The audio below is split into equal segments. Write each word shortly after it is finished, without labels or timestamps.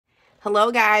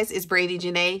Hello guys, it's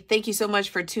Janei. Thank you so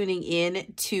much for tuning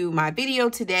in to my video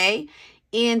today.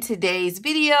 In today's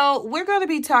video, we're going to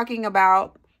be talking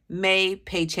about May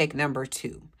paycheck number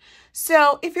 2.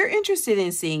 So if you're interested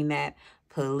in seeing that,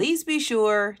 please be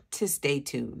sure to stay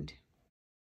tuned.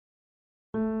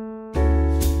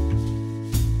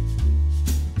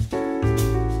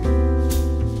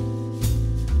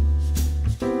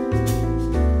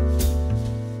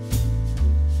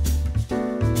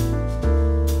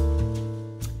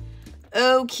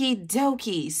 Okie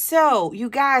dokie. So you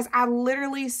guys, I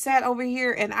literally sat over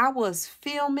here and I was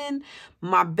filming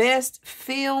my best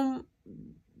film.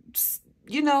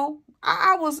 You know,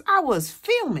 I was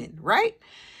filming, right?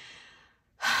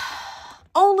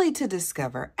 Only to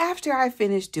discover after I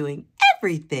finished doing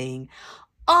everything,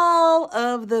 all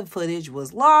of the footage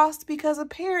was lost because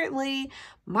apparently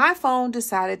my phone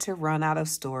decided to run out of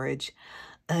storage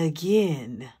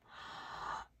again.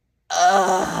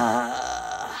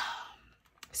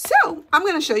 So I'm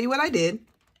going to show you what I did.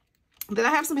 Then I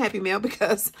have some happy mail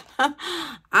because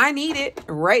I need it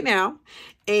right now.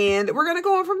 And we're going to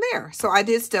go on from there. So I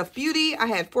did Stuff Beauty. I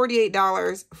had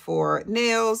 $48 for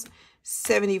nails,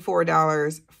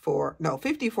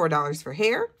 $54 for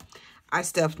hair. I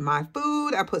stuffed my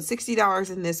food. I put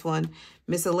 $60 in this one.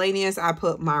 Miscellaneous, I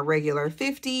put my regular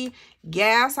 $50.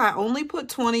 Gas, I only put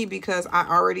 $20 because I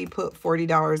already put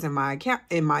 $40 in my account,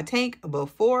 in my tank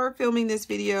before filming this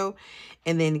video.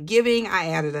 And then giving, I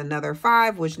added another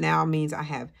 $5, which now means I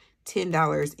have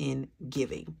 $10 in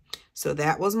giving. So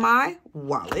that was my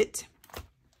wallet.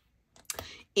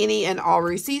 Any and all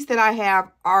receipts that I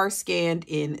have are scanned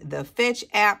in the Fetch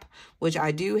app, which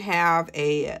I do have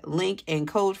a link and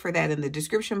code for that in the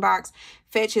description box.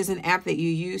 Fetch is an app that you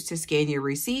use to scan your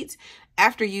receipts.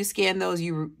 After you scan those,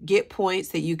 you get points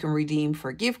that you can redeem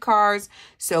for gift cards.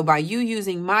 So by you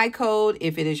using my code,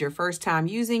 if it is your first time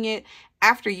using it,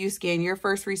 after you scan your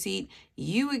first receipt,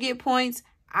 you would get points.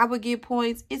 I would get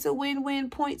points. It's a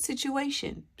win-win point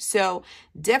situation. So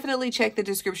definitely check the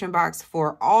description box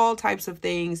for all types of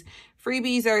things.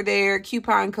 Freebies are there.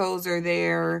 Coupon codes are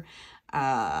there.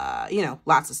 You know,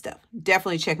 lots of stuff.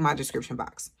 Definitely check my description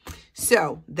box.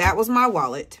 So that was my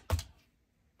wallet.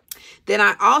 Then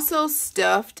I also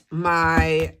stuffed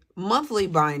my monthly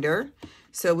binder.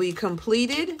 So we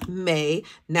completed May.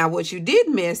 Now, what you did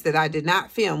miss that I did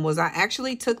not film was I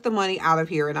actually took the money out of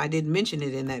here, and I did mention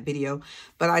it in that video,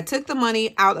 but I took the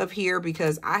money out of here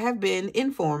because I have been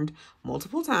informed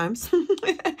multiple times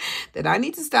that I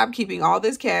need to stop keeping all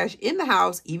this cash in the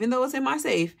house, even though it's in my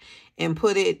safe, and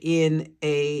put it in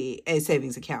a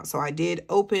savings account. So I did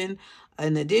open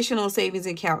an additional savings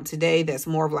account today that's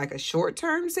more of like a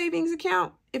short-term savings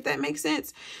account, if that makes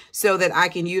sense, so that I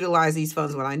can utilize these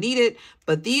funds when I need it.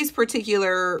 But these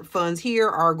particular funds here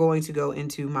are going to go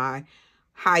into my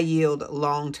high-yield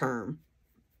long-term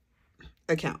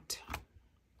account.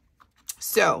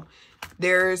 So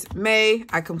there's May.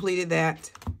 I completed that.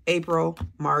 April,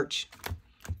 March,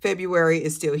 February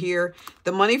is still here.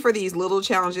 The money for these little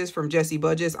challenges from Jesse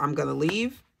Budgets, I'm going to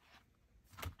leave.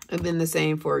 And then the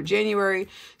same for January.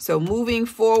 So moving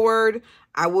forward,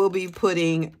 I will be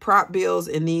putting prop bills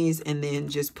in these and then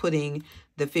just putting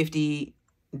the $50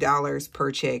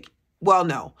 per check. Well,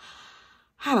 no,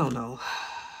 I don't know.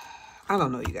 I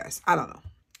don't know, you guys. I don't know.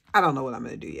 I don't know what I'm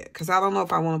going to do yet because I don't know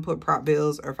if I want to put prop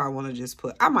bills or if I want to just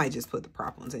put, I might just put the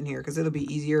prop ones in here because it'll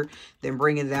be easier than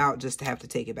bringing it out just to have to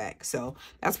take it back. So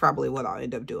that's probably what I'll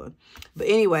end up doing. But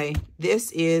anyway,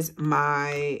 this is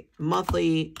my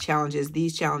monthly challenges.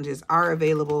 These challenges are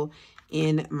available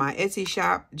in my Etsy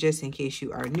shop, just in case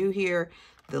you are new here.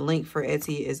 The link for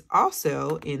Etsy is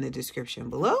also in the description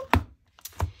below.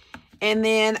 And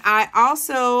then I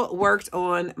also worked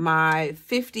on my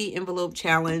 50 envelope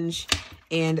challenge.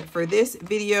 And for this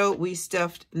video, we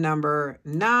stuffed number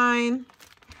 9.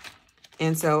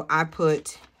 And so I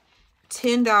put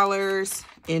 $10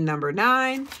 in number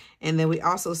 9. And then we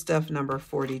also stuffed number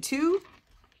 42.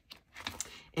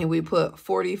 And we put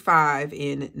 45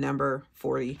 in number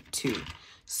 42.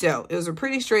 So it was a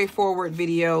pretty straightforward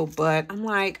video, but I'm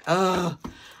like,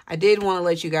 I did want to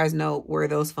let you guys know where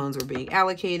those funds were being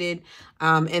allocated.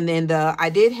 And then I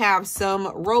did have some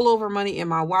rollover money in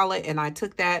my wallet, and I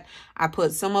took that. I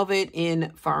put some of it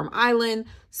in Farm Island,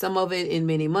 some of it in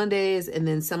Mini Mondays, and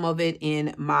then some of it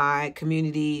in my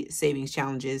Community Savings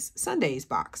Challenges Sundays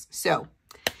box. So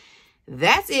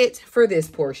that's it for this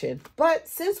portion. But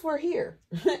since we're here,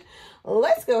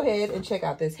 let's go ahead and check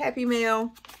out this Happy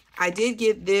Mail. I did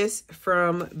get this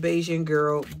from Bayesian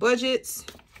Girl Budgets.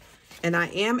 And I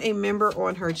am a member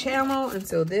on her channel. And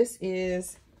so this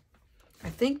is, I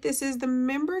think this is the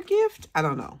member gift. I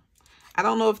don't know. I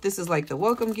don't know if this is like the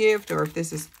welcome gift or if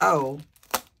this is, oh,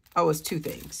 it's two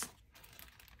things.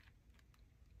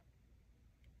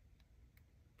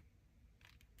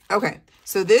 Okay,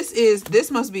 so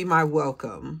this must be my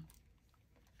welcome.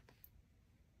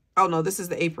 Oh no, this is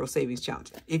the April Savings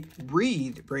Challenge.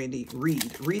 Read, Brandi,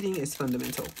 read. Reading is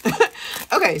fundamental.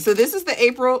 Okay, so this is the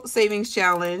April Savings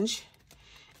Challenge.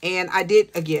 And I did,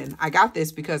 again, I got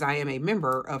this because I am a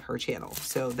member of her channel.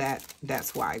 So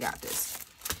that's why I got this.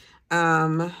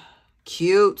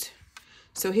 Cute.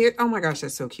 So here, oh my gosh,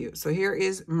 that's so cute. So here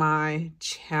is my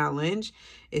challenge.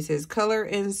 It says color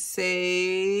and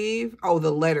save. Oh,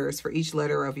 the letters for each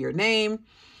letter of your name.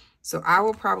 So I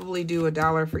will probably do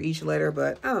 $1 for each letter,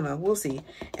 but I don't know. We'll see.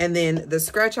 And then the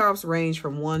scratch offs range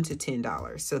from $1 to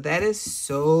 $10. So that is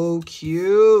so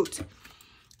cute.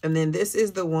 And then this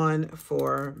is the one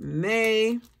for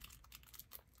May.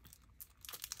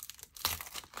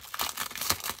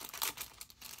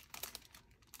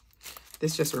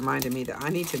 This just reminded me that I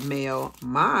need to mail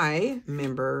my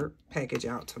member package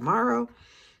out tomorrow.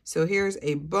 So here's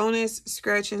a bonus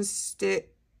scratch and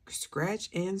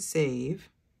save.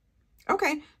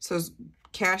 Okay, so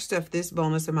cash stuff this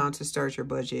bonus amount to start your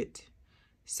budget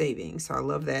saving. So I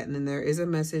love that. And then there is a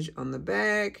message on the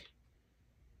back.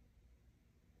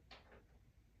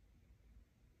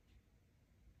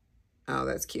 Oh,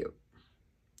 that's cute.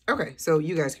 Okay, so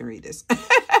you guys can read this.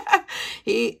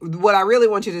 What I really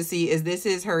want you to see is this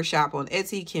is her shop on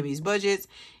Etsy, Kimmy's Budgets.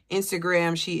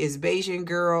 Instagram, she is Bayesian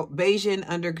 _girl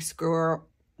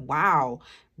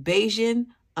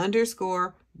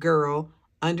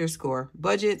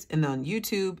budgets. And on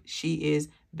YouTube, she is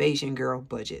Bayesian Girl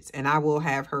Budgets. And I will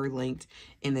have her linked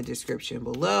in the description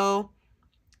below.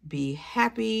 Be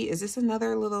happy. Is this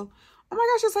another little, oh my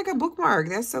gosh, it's like a bookmark.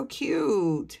 That's so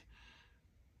cute.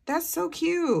 That's so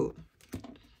cute.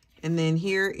 And then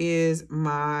here is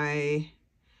my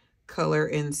color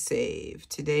and save.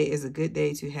 Today is a good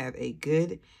day to have a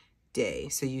good day.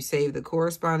 So you save the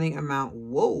corresponding amount,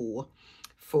 whoa,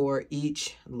 for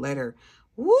each letter.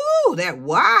 Woo, that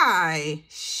Y.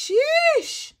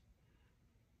 Sheesh.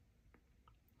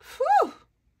 Whew.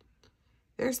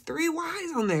 There's 3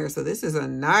 Y's on there. So this is a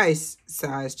nice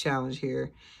size challenge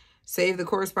here. Save the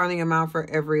corresponding amount for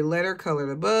every letter colored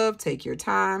above. Take your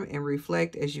time and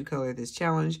reflect as you color this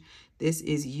challenge. This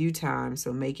is you time,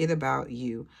 so make it about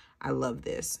you. I love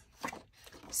this.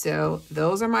 So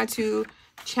those are my 2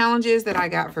 challenges that I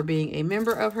got for being a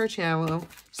member of her channel.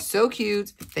 So cute.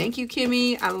 Thank you,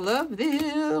 Kimmy. I love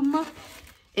them.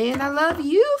 And I love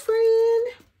you, friend.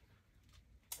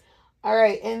 All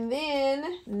right, and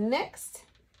then next,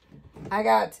 I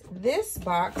got this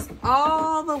box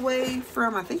all the way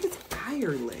from, I think it's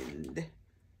Ireland.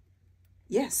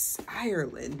 Yes,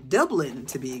 Ireland. Dublin,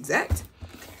 to be exact.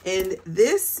 And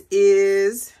this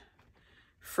is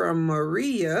from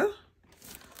Maria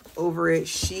over at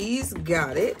She's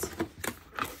Got It.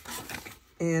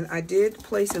 And I did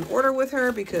place an order with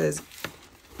her because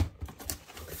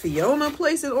Fiona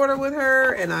placed an order with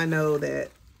her. And I know that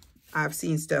I've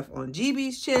seen stuff on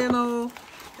GB's channel.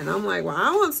 And I'm like, well,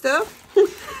 I want stuff.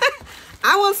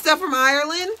 I want stuff from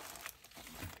Ireland.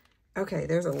 Okay,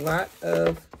 there's a lot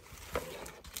of...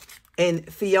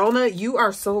 And Fiona, you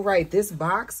are so right. This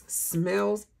box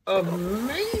smells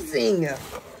amazing.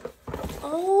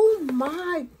 Oh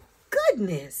my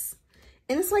goodness.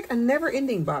 And it's like a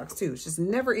never-ending box too. It's just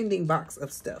never-ending box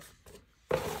of stuff.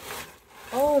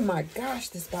 Oh my gosh,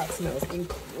 this box smells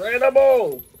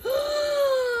incredible.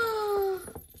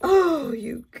 Oh,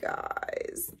 you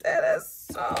guys, that is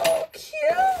so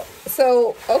cute.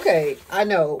 So, okay, I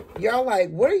know. Y'all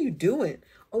like, what are you doing?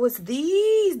 Oh, it's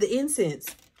these, the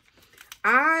incense.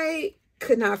 I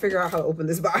could not figure out how to open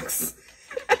this box.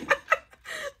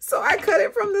 So I cut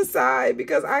it from the side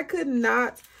because I could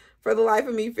not, for the life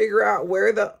of me, figure out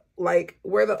where the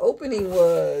opening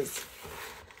was.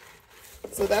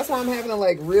 So that's why I'm having to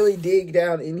like really dig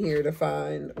down in here to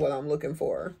find what I'm looking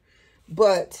for.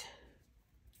 But,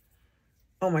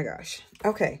 oh my gosh.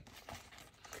 Okay.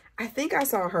 I think I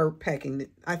saw her packing.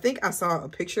 I think I saw a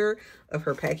picture of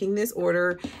her packing this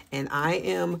order, and I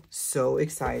am so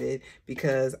excited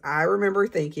because I remember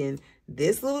thinking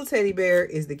this little teddy bear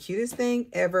is the cutest thing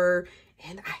ever,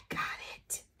 and I got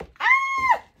it. Ah!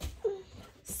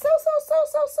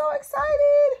 So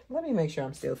excited. Let me make sure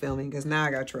I'm still filming because now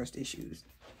I got trust issues.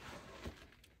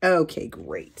 Okay,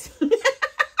 great.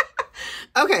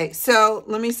 Okay, so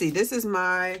let me see. This is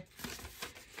my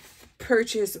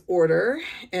purchase order,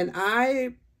 and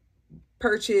I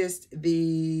purchased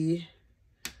the,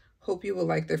 hope you will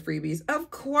like the freebies.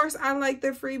 Of course I like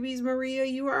the freebies, Maria.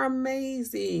 You are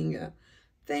amazing.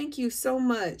 Thank you so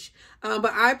much.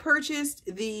 But I purchased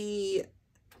the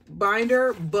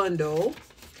binder bundle,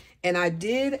 and I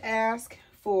did ask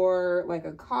for like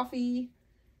a coffee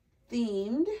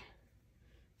themed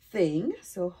thing.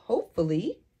 So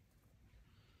hopefully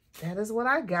that is what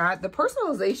I got. The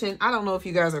personalization, I don't know if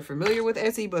you guys are familiar with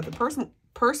Etsy, but the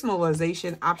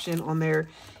personalization option on there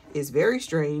is very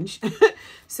strange.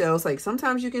 So it's like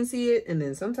sometimes you can see it and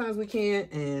then sometimes we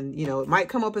can't, and you know, it might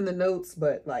come up in the notes,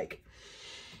 but like,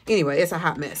 anyway, it's a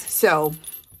hot mess. So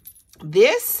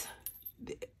this,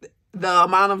 the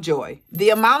amount of joy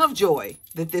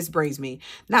that this brings me.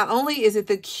 Not only is it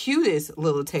the cutest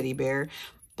little teddy bear,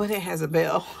 but it has a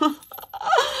bell.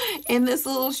 And this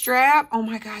little strap, oh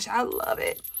my gosh, I love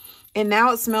it. And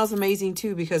now it smells amazing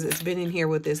too, because it's been in here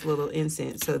with this little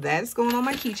incense. So that's going on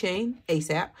my keychain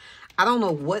ASAP. I don't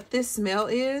know what this smell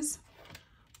is,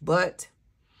 but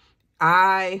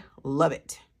I love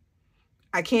it.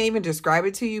 I can't even describe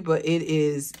it to you, but it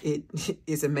is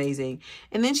amazing.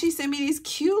 And then she sent me these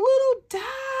cute little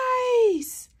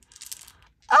dice.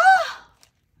 Ah,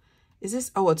 is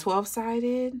this, oh, a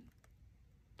 12-sided?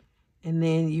 And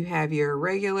then you have your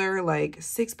regular like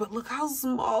 6, but look how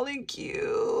small and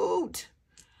cute.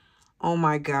 Oh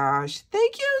my gosh.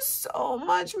 Thank you so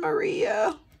much,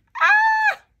 Maria.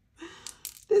 Ah,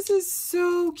 this is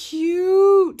so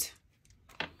cute.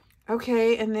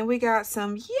 Okay, and then we got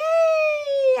some,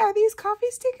 yay! Are these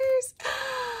coffee stickers?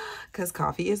 Because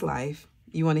coffee is life.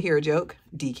 You want to hear a joke?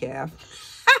 Decaf.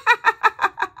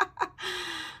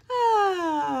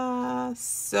 Ah,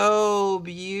 so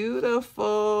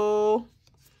beautiful.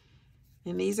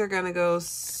 And these are going to go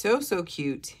so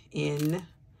cute in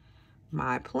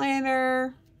my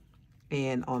planner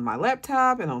and on my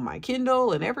laptop and on my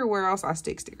Kindle and everywhere else I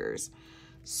stick stickers.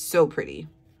 So pretty.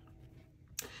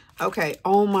 Okay,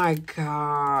 oh my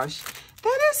gosh,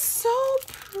 that is so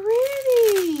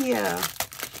pretty.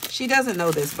 She doesn't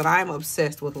know this, but I'm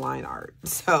obsessed with line art.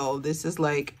 So this is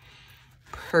like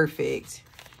perfect.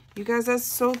 You guys, that's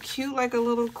so cute, like a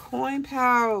little coin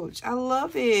pouch. I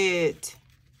love it.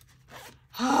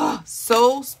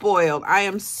 So spoiled. I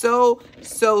am so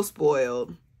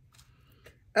spoiled.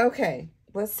 Okay,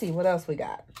 let's see what else we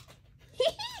got.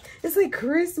 It's like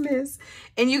Christmas.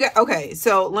 And you got, okay,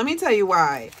 so let me tell you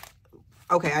why.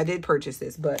 Okay, I did purchase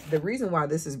this, but the reason why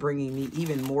this is bringing me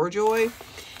even more joy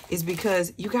is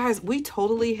because, you guys, we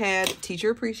totally had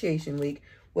Teacher Appreciation Week,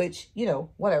 which, you know,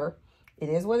 whatever. It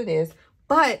is what it is.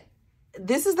 But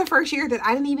this is the first year that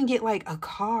I didn't even get, like, a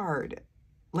card.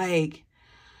 Like,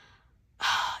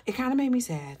 it kind of made me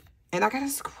sad. And I got a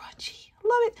scrunchie.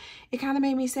 Love it. It kind of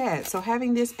made me sad. So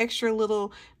having this extra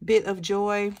little bit of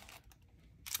joy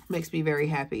makes me very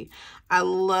happy. I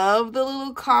love the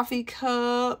little coffee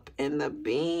cup and the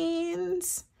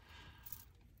beans.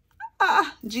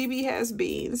 Ah, GB has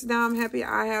beans. Now I'm happy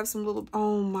I have some little,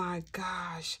 oh my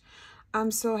gosh.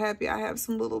 I'm so happy I have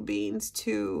some little beans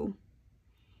too.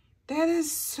 That is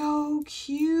so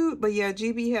cute. But yeah,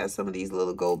 GB has some of these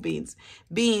little gold beans.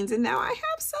 And now I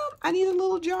have some. I need a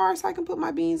little jar so I can put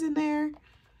my beans in there.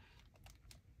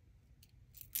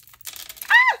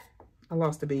 Ah! I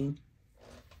lost a bean.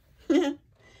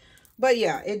 But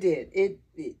yeah, it did.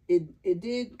 It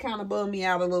did kind of bum me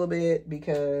out a little bit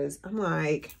because I'm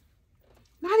like,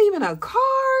 not even a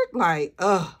card? Like,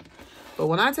 ugh. But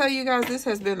when I tell you guys this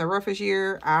has been the roughest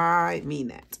year, I mean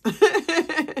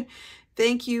that.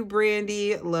 Thank you,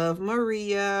 Brandi. Love,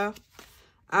 Maria.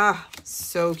 Ah,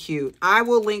 so cute. I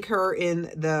will link her in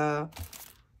the...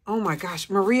 Oh my gosh,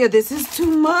 Maria, this is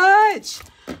too much.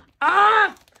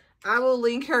 Ah! I will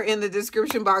link her in the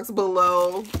description box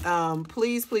below.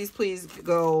 Please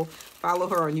go follow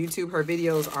her on YouTube. Her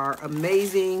videos are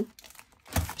amazing.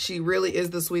 She really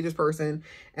is the sweetest person.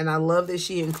 And I love that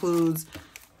she includes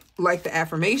like the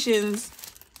affirmations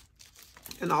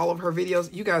in all of her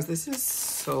videos. You guys, this is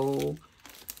so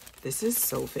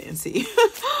fancy.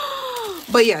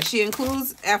 But yeah, she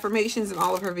includes affirmations in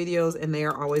all of her videos and they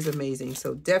are always amazing.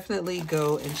 So definitely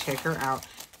go and check her out.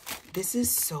 This is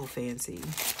so fancy.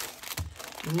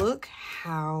 Look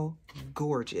how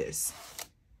gorgeous.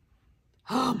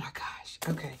 Oh my gosh.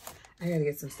 Okay. I gotta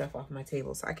get some stuff off my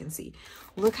table so I can see.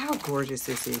 Look how gorgeous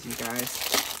this is, you guys.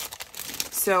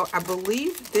 So I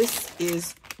believe this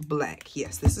is black.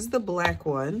 Yes, this is the black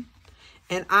one.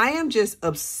 And I am just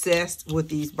obsessed with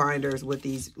these binders with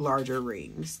these larger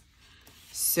rings.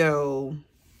 So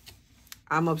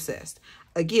I'm obsessed.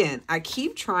 Again, I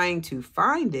keep trying to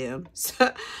find them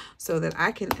so that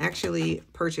I can actually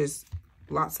purchase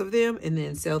lots of them and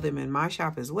then sell them in my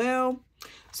shop as well.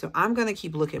 So I'm going to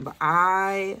keep looking, but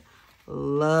I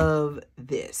love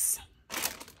this.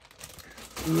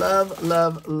 Love,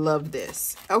 love, love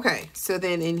this. Okay, so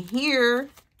then in here,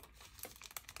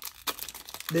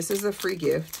 this is a free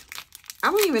gift.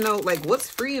 I don't even know like what's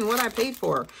free and what I paid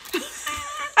for.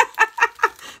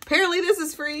 Apparently this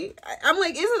is free. I'm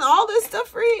like, isn't all this stuff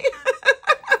free?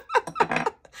 Like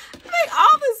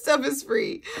all this stuff is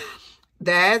free.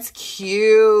 That's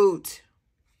cute.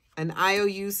 An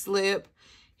IOU slip.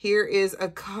 Here is a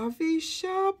coffee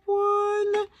shop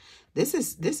one. This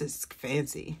is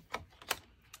fancy.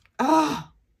 Oh,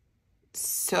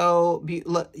 so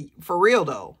look, for real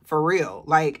though, for real.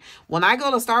 Like when I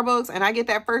go to Starbucks and I get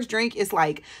that first drink, it's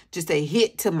like just a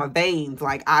hit to my veins.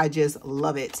 Like I just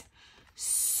love it.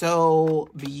 So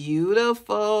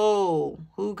beautiful.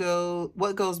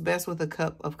 What goes best with a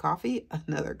cup of coffee?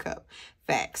 Another cup.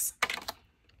 Facts.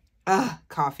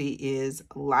 Coffee is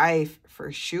life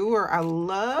for sure. I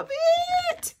love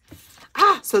it.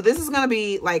 So this is going to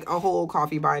be like a whole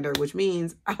coffee binder, which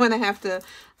means I'm going to have to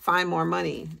find more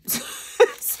money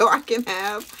so I can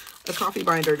have a coffee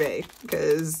binder day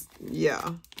because,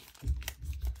 yeah.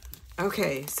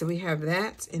 Okay, so we have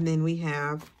that. And then we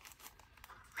have,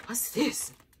 what's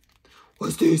this?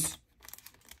 What's this?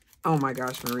 Oh my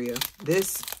gosh, Maria.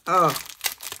 This, oh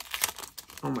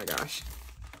my gosh.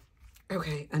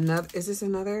 Okay, another, is this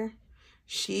another?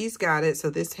 She's got it. So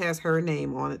this has her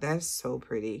name on it. That's so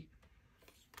pretty.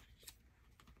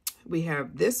 We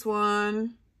have this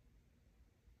one.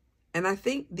 And I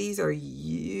think these are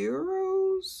euros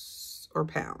or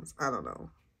pounds. I don't know.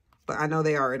 But I know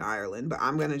they are in Ireland, but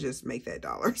I'm going to just make that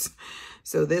dollars.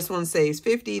 So this one says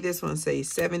 50, this one says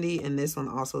 70, and this one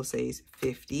also says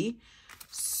 50.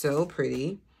 So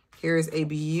pretty. Here's a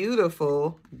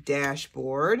beautiful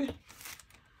dashboard.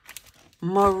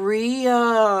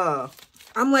 Maria.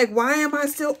 I'm like, why am I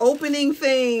still opening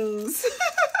things?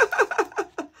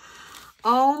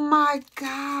 Oh my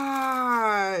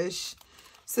gosh.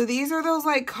 So these are those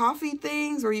like coffee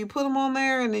things where you put them on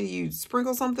there and then you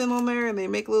sprinkle something on there and they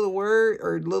make little word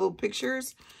or little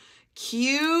pictures.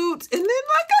 Cute. And then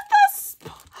look at this.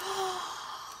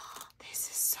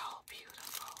 This is so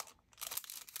beautiful.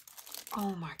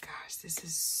 Oh my gosh. This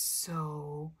is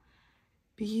so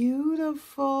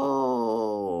beautiful.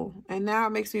 And now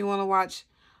it makes me want to watch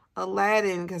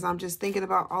Aladdin because I'm just thinking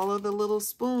about all of the little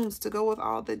spoons to go with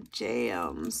all the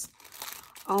jams.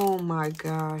 Oh my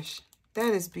gosh.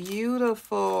 That is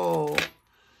beautiful.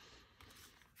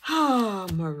 Oh,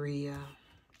 Maria.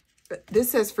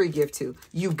 This says free gift too.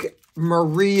 You get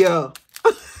Maria.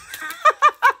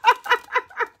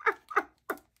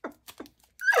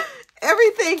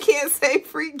 Everything can't say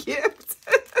free gift.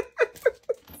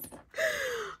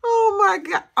 Oh my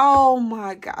God. Oh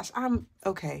my gosh. I'm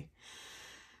okay.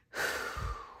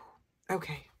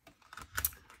 Okay.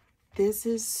 This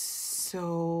is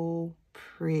so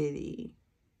pretty.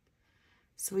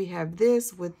 So we have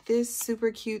this with this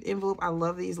super cute envelope. I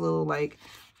love these little like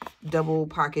double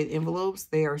pocket envelopes.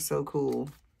 They are so cool.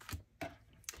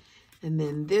 And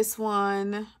then this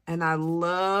one. And I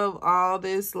love all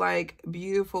this like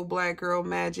beautiful black girl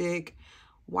magic.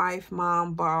 Wife,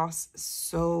 mom, boss.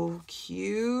 So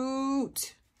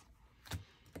cute.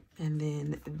 And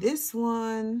then this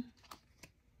one.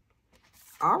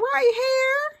 All right,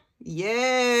 hair.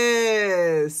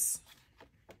 Yes.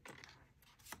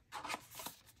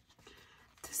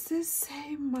 Does this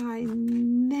say my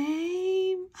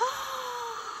name?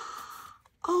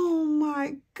 Oh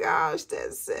my gosh,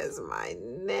 that says my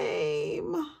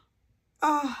name.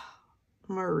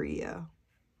 Maria.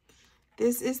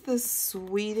 This is the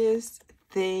sweetest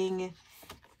thing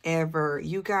ever.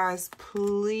 You guys,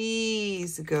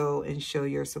 please go and show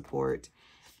your support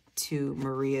to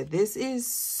Maria. This is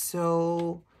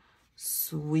so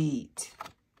sweet.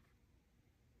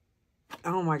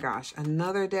 Oh my gosh,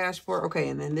 another dashboard. Okay,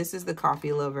 and then this is the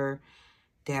coffee lover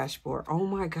dashboard. Oh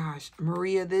my gosh,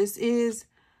 Maria, this is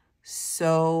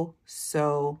so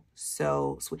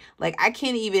sweet. Like, I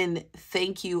can't even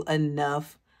thank you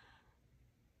enough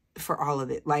for all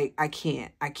of it. Like, I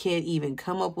can't even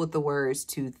come up with the words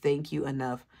to thank you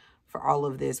enough for all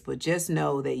of this. But just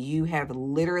know that you have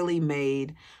literally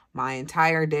made my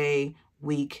entire day,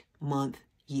 week, month,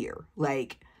 year.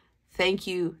 Like, thank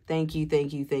you, thank you,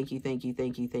 thank you, thank you, thank you,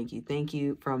 thank you, thank you, thank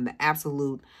you from the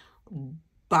absolute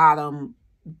bottom,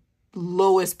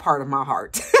 lowest part of my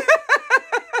heart.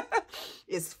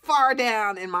 As far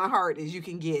down in my heart as you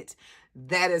can get.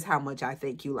 That is how much I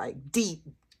thank you. Like deep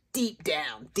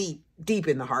down, deep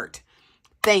in the heart.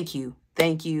 Thank you,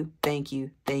 thank you, thank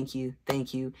you, thank you,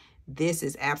 thank you. This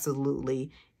is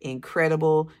absolutely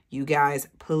incredible. You guys,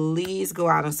 please go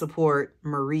out and support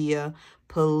Maria.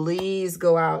 Please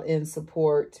go out and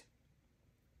support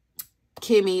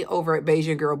Kimmy over at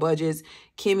Bayesian Girl Budgets.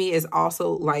 Kimmy is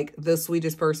also like the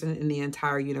sweetest person in the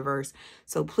entire universe.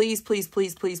 So please, please,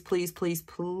 please, please, please, please,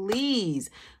 please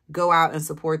go out and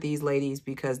support these ladies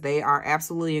because they are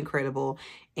absolutely incredible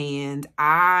and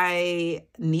I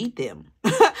need them.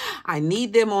 I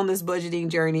need them on this budgeting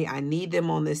journey. I need them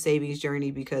on this savings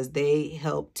journey because they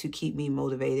help to keep me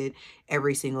motivated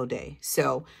every single day.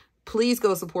 So please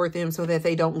go support them so that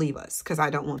they don't leave us because I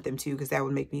don't want them to because that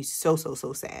would make me so, so,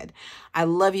 so sad. I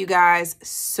love you guys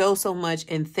so, so much.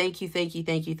 And thank you, thank you,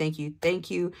 thank you, thank you,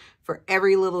 thank you for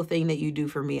every little thing that you do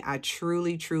for me. I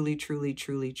truly, truly, truly,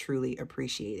 truly, truly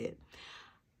appreciate it.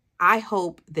 I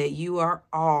hope that you are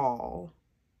all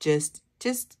just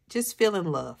feeling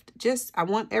loved. I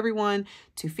want everyone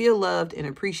to feel loved and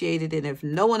appreciated. And if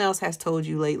no one else has told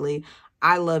you lately,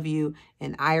 I love you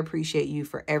and I appreciate you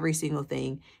for every single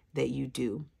thing that you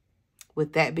do.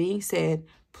 With that being said,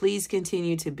 please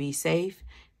continue to be safe,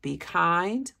 be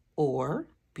kind, or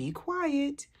be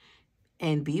quiet,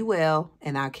 and be well.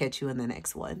 And I'll catch you in the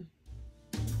next one.